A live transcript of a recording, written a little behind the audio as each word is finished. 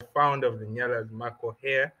founder of the Nyalaz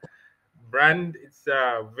hair brand. It's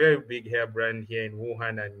a very big hair brand here in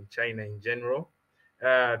Wuhan and in China in general.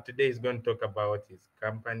 Today he's going to talk about his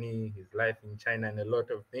company, his life in China, and a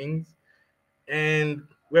lot of things. And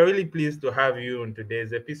we're really pleased to have you on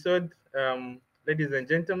today's episode. Ladies and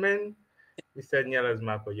gentlemen, Mr. Nyalaz,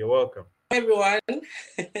 you're welcome. Hi everyone.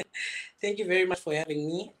 Thank you very much for having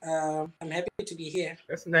me. I'm happy to be here.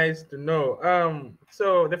 That's nice to know.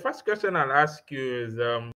 So the first question I'll ask you is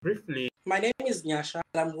briefly. My name is Nyasha.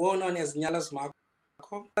 I'm well known as Nyalaz Marco.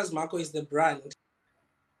 Nyalaz Marco is the brand.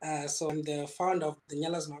 So I'm the founder of the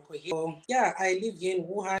Nyalaz Marco here. So, yeah, I live here in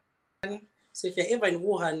Wuhan. So if you're ever in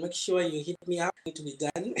Wuhan, make sure you hit me up. Need to be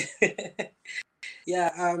done.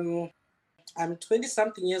 Yeah. I'm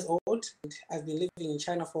 20-something years old. And I've been living in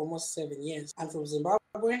China for almost 7 years. I'm from Zimbabwe.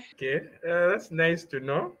 Okay, that's nice to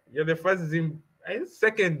know. You're the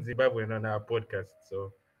second Zimbabwean on our podcast,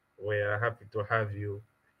 so we're happy to have you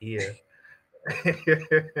here.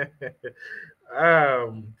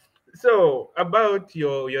 So about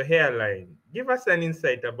your hairline, give us an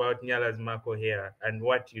insight about Nyalaz hair and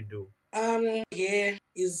what you do. Hair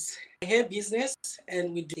is a hair business,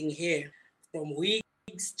 and we're doing hair from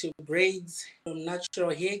wigs to braids, from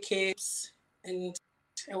natural hair caps, and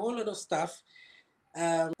a whole lot of stuff.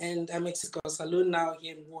 And I'm at a salon now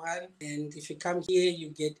here in Wuhan. And if you come here, you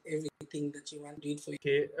get everything that you want to do it for you.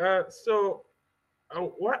 Okay. So,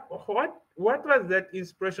 what was that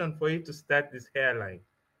inspiration for you to start this hairline?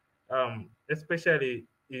 Especially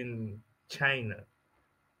in China.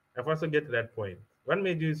 I've also get to that point. What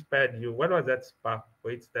made you inspired you? What was that spark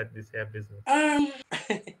for you to start this hair business?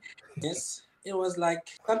 Yes, it was like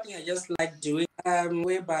something I just like doing.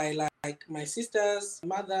 Whereby like my sister's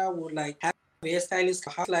mother would like have a hairstylist,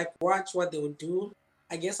 like watch what they would do.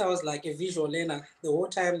 I guess I was like a visual learner the whole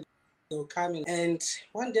time they were coming. And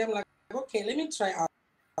one day I'm like, okay, let me try out.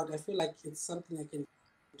 I feel like it's something I can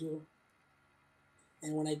do.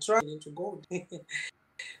 And when I tried into gold.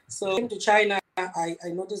 So I came to China, I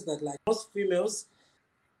noticed that like most females,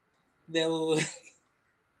 they won't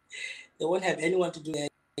have anyone to do their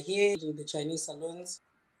hair in the Chinese salons.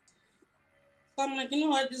 So I'm like, you know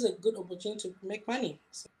what, this is a good opportunity to make money.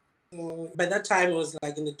 So by that time it was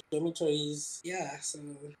like in the dormitories. Yeah, so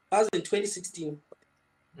that was in 2016.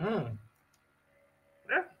 Yeah.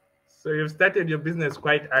 So you started your business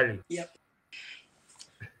quite early. Yep.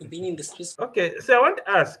 Been in the space. Okay, so I want to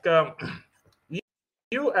ask,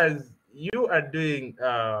 you are doing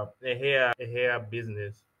a hair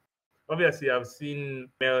business. Obviously, I've seen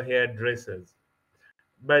male hairdressers,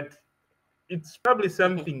 but it's probably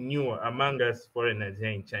something new among us foreigners here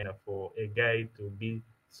in China for a guy to be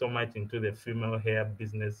so much into the female hair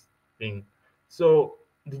business thing. So,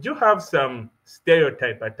 did you have some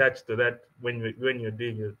stereotype attached to that when you're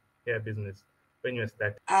doing your hair business when you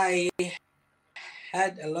started? I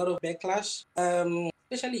had a lot of backlash,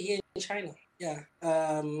 especially here in China. Yeah,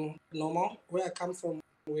 normal. Where I come from,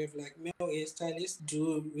 we have like male hairstylists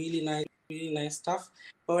do really nice stuff.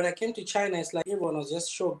 But when I came to China, it's like everyone was just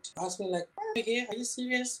shocked. Asked me like, "Why are you here? Are you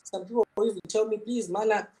serious?" Some people even tell me, "Please,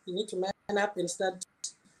 man up. You need to man up and start.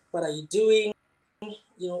 What are you doing?"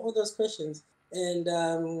 You know, all those questions.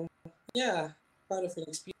 And yeah, part of an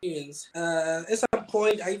experience. At some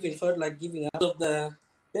point, I even felt like giving up of the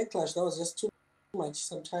backlash. That was just too much.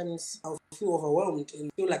 Sometimes I'll feel overwhelmed and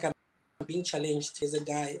feel like I'm being challenged as a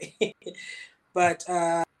guy. But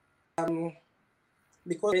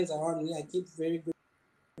because friends around me, I keep very good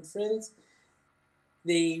friends.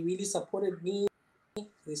 They really supported me.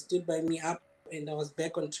 They stood by me up, and I was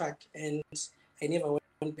back on track, and I never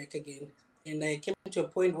went back again. And I came to a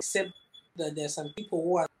point where I accept that there are some people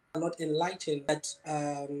who are not enlightened, that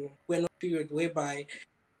we're not period whereby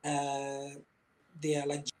they are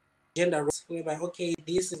like gender roles, whereby okay,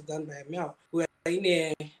 this is done by a male. We're in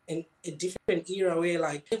a different era where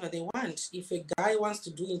like whatever they want. If a guy wants to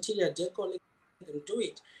do interior decor, let them do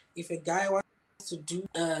it. If a guy wants to do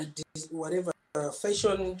whatever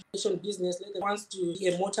fashion business, let them wants to be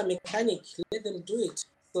a motor mechanic, let them do it.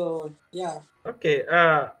 So yeah. Okay.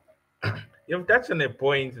 You've touched on a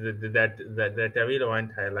point that I really want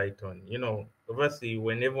to highlight on. You know, obviously,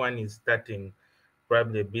 when everyone is starting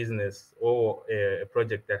probably a business or a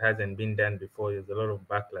project that hasn't been done before, there's a lot of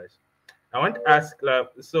backlash. I want to ask,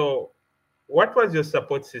 so what was your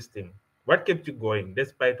support system? What kept you going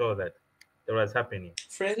despite all that was happening?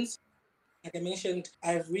 Friends, like I mentioned,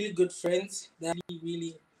 I have really good friends that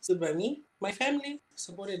really stood by me. My family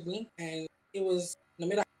supported me, and it was no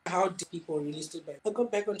matter how deep people really stood by me. I got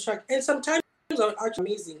back on track, and sometimes I was actually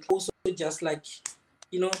amazing. Also, just like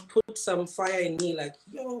put some fire in me, like,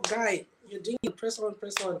 yo, guy, you're doing it, press on,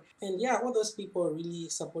 press on. And yeah, all those people really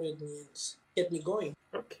supported me and kept me going.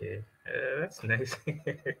 Okay, that's nice.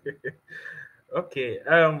 Okay.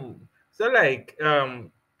 So like,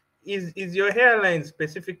 is your hairline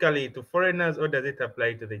specifically to foreigners, or does it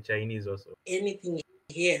apply to the Chinese also? Anything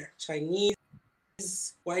here, Chinese,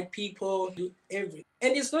 white people, do everything.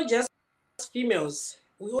 And it's not just females.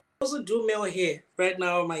 We also do male hair. Right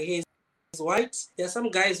now, my hair is white. There are some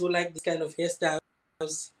guys who like this kind of hairstyles.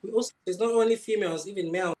 We also, it's not only females,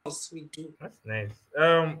 even males we do. That's nice.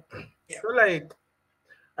 Yeah. So like,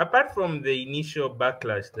 apart from the initial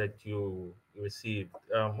backlash that you received,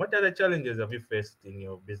 what other challenges have you faced in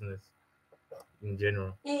your business in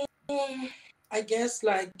general? I guess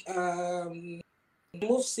like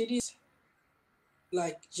move cities,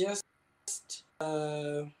 like just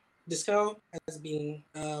the scale has been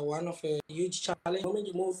one of a huge challenge. The moment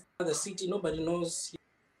you move to the city, nobody knows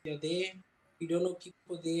you're there. You don't know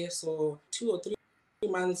people there. So 2 or 3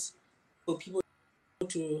 months for people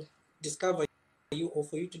to discover you or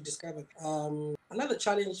for you to discover. Another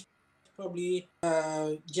challenge probably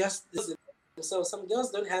just themselves. Some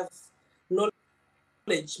girls don't have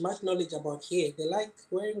much knowledge about hair. They like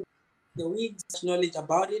wearing the wigs, knowledge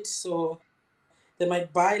about it. So they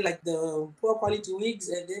might buy like the poor quality wigs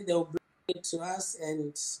and then they'll bring it to us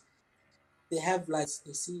and they have like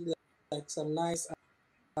they see like some nice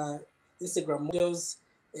uh, Instagram models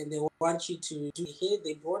and they want you to do the hair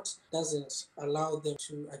they bought doesn't allow them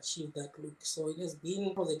to achieve that look. So it has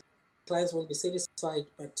been for the clients won't be satisfied,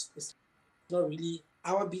 but it's not really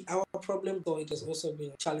our problem. So it has also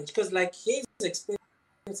been a challenge because like hair is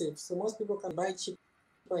expensive, so most people can buy cheaper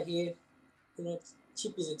hair. You know,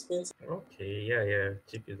 cheap is expensive. Okay, yeah, yeah,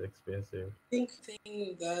 cheap is expensive. Think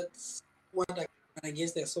that's what I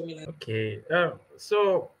guess there's so many. Okay,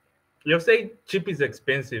 so you're saying cheap is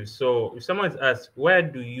expensive. So if someone's asked, where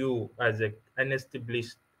do you, as an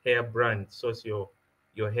established hair brand, source your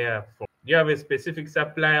hair from? Do you have a specific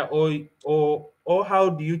supplier, or how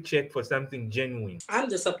do you check for something genuine? I'm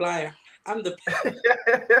the supplier. I'm the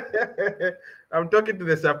I'm talking to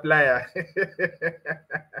the supplier.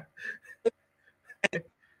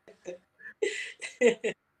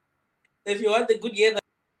 if you want the good year that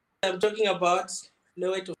I'm talking about,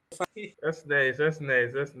 know where to find. That's nice. That's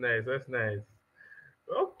nice. That's nice. That's nice.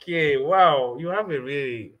 Okay, wow. You have a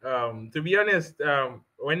really to be honest,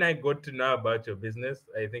 when I got to know about your business,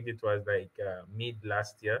 I think it was like mid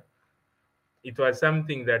last year. It was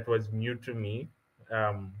something that was new to me.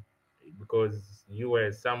 Um because you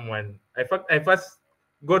were someone I first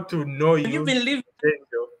got to know Have you you been living?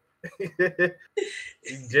 Genjo,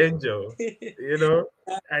 in Genjo, you know,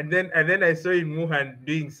 and then I saw in Wuhan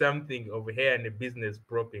doing something over here and a business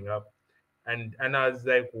propping up, and I was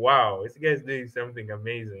like, wow, this guy's doing something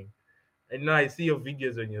amazing. And now I see your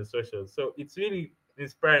videos on your socials, so it's really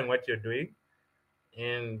inspiring what you're doing,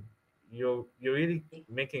 and you're really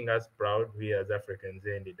making us proud, we as Africans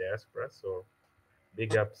here in the diaspora. So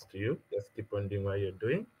big ups to you. Just keep on doing what you're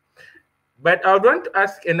doing. But I would want to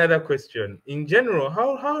ask another question. In general,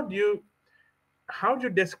 how do you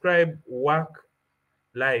describe work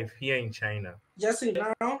life here in China? Just in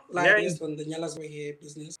general, like Yeah, based on the Nyalaz hair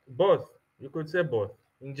business. both. You could say both.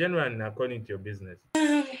 In general and according to your business.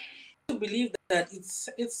 To believe that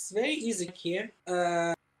it's very easy here.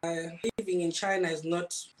 Living in China is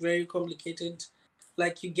not very complicated.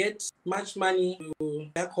 Like you get much money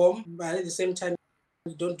back home, but at the same time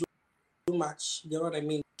you don't do much. You know what I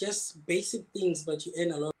mean? Just basic things, but you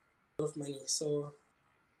earn a lot of money. So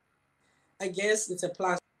I guess it's a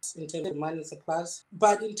plus in terms of money. It's a plus,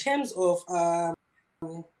 but in terms of I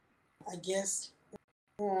guess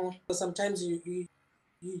sometimes you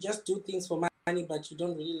just do things for money, but you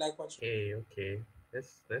don't really like what you. Okay, okay.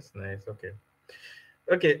 That's nice. Okay.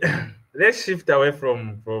 Okay. Let's shift away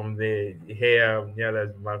from the hair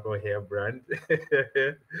Nyala's Marco hair brand.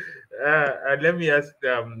 And let me ask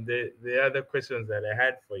the other questions that I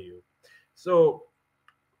had for you. So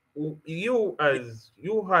you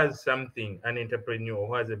has something, an entrepreneur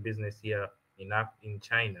who has a business here in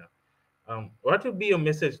China. What would be your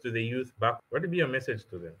message to the youth back? What would be your message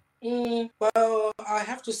to them? Well, I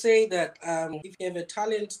have to say that if you have a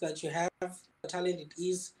talent that you have, a talent it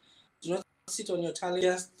is, do not sit on your talent,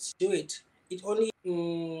 just do it. It only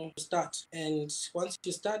start, and once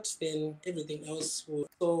you start, then everything else will.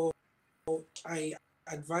 So I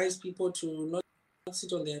advise people to not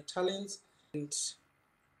sit on their talents, and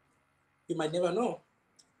you might never know.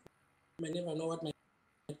 You might never know what might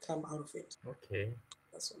come out of it. Okay.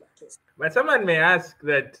 That's all I can say. But someone may ask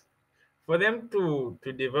that for them to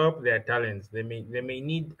develop their talents, they may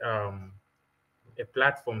need a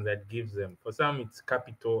platform that gives them. For some, it's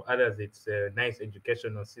capital. Others, it's a nice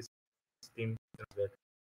educational system. That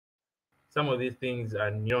some of these things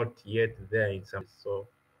are not yet there in some. So,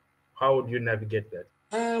 how would you navigate that?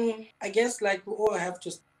 I guess like we all have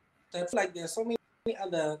to start. Like there are so many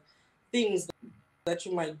other things that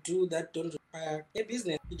you might do that don't require a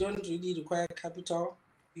business. You don't really require capital.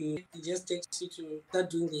 It just takes you to start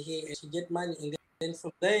doing the hair and you get money, and then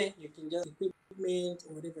from there you can just equipment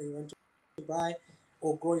or whatever you want to buy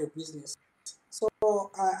or grow your business. So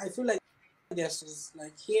I feel like there's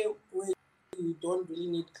like here where you don't really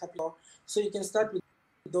need capital, so you can start with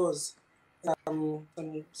those some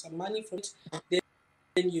money from it.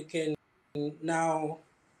 Then you can now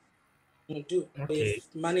do. We've Okay.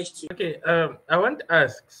 managed to. Okay. I want to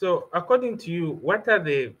ask. So, according to you, what are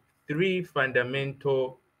the three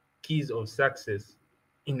fundamental keys of success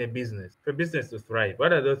in a business for business to thrive?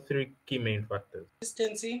 What are those three key main factors?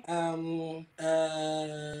 Consistency.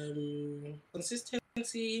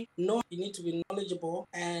 Consistency. No, you need to be knowledgeable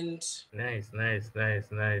and Nice, nice,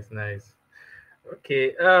 nice, nice, nice.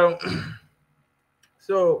 Okay.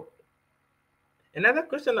 So another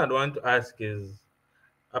question I'd want to ask is,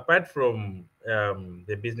 apart from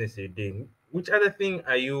the business you're doing, which other thing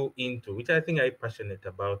are you into? Which other thing are you passionate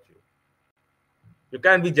about? You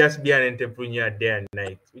can't be just be an entrepreneur day and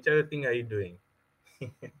night. Which other thing are you doing?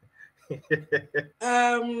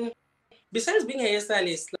 um. Besides being a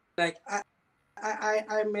hairstylist, like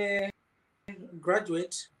I'm a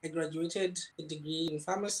graduate. I graduated a degree in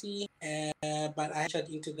pharmacy, but I haven't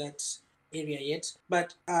into that area yet.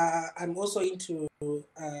 But I'm also into.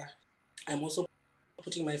 I'm also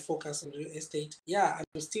putting my focus on real estate. Yeah,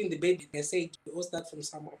 I'm still in the baby. I said we all start from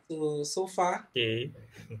somewhere. So far, Okay,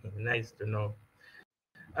 nice to know.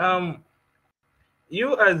 Um,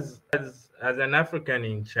 you as an African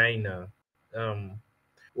in China, um,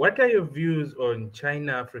 what are your views on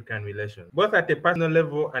China-African relations, both at a personal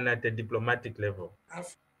level and at a diplomatic level?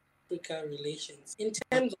 Africa relations. In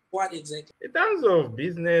terms of what exactly? In terms of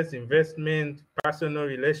business, investment, personal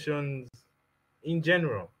relations in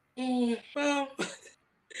general. Well,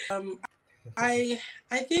 um, I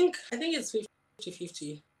I think it's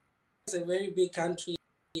 50-50. It's a very big country,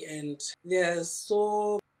 and there's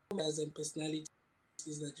so many and personalities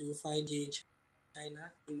that you will find here in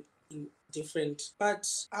China in different. But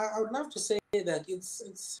I would love to say that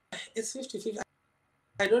it's 50-50.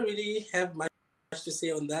 I don't really have much to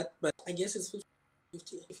say on that, but I guess it's 50-50.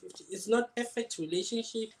 It's not perfect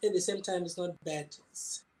relationship. At the same time, it's not bad.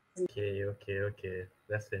 Okay, okay, okay.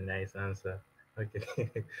 That's a nice answer. Okay.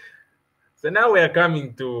 So now we are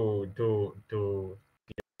coming to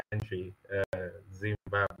country,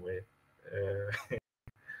 Zimbabwe.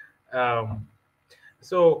 Um,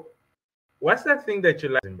 so what's that thing that you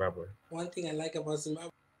like Zimbabwe? One thing I like about Zimbabwe,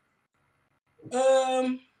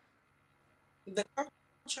 um, the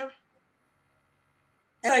culture.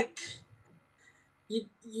 Like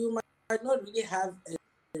you might not really have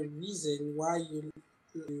a reason why you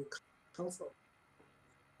come from.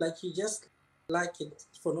 Like you just like it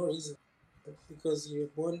for no reason because you're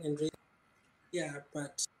born and raised. Yeah,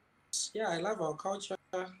 but yeah, I love our culture.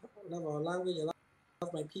 I love our language. I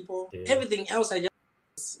love my people. Okay. Everything else, I just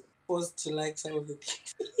supposed to like some of the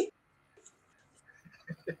things.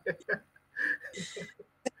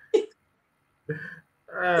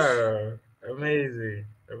 Ah, amazing,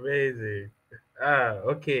 amazing.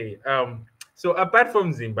 Okay. So apart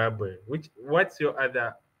from Zimbabwe, what's your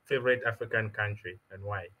other favorite African country and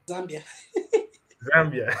why? Zambia,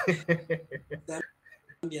 Zambia.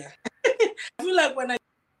 Zambia. I feel like when I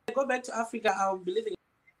go back to Africa, I'll be living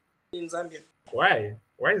in Zambia. Why?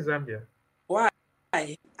 Why Zambia? Why?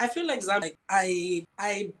 I feel like Zambia. Like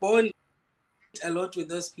I bond a lot with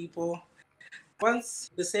those people.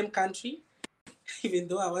 Once the same country, even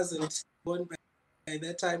though I wasn't born by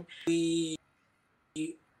that time, we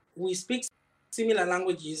speak similar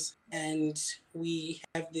languages and we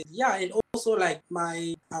have this. Yeah, and also like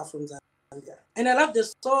my are from Zambia, and I love the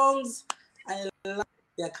songs. I love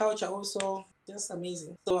their culture also. Just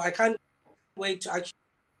amazing. So I can't wait to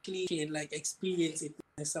actually like experience it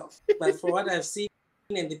myself. But for what I've seen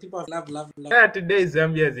and the people I've love. Yeah, today is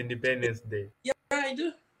Zambia's Independence Day. Yeah, I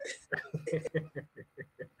do.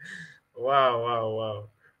 Wow, wow, wow.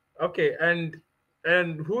 Okay, and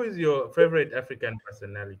who is your favorite African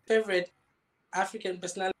personality? Favorite African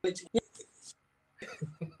personality.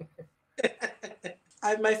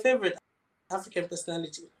 I'm my favorite African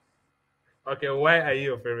personality. Okay, why are you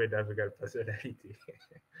your favorite African personality?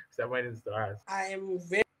 Someone needs to ask. I'm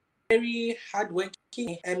very, very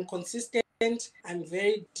hardworking. I'm consistent. I'm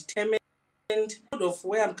very determined. Proud of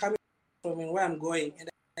where I'm coming from and where I'm going. And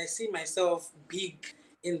I see myself big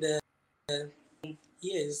in the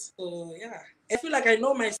years. So yeah, I feel like I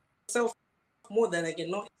know myself more than I can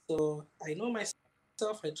know. So I know myself.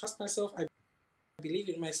 I trust myself. I believe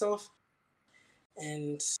in myself,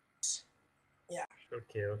 and yeah.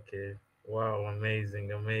 Okay, okay. Wow,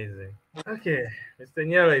 amazing, amazing. Okay, Mr.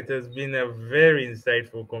 Nyala, it has been a very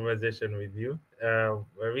insightful conversation with you.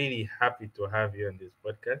 We're really happy to have you on this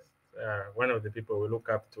podcast. One of the people we look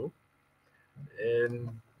up to, and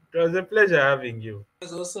it was a pleasure having you. It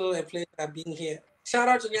was also a pleasure being here. Shout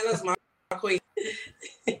out to Nyalaz Marco.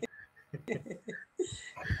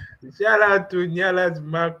 Shout out to Nyalaz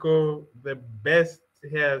Marco, the best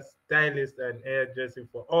hair stylist and hairdressing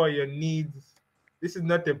for all your needs. This is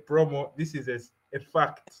not a promo, this is a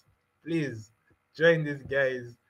fact. Please join these guys.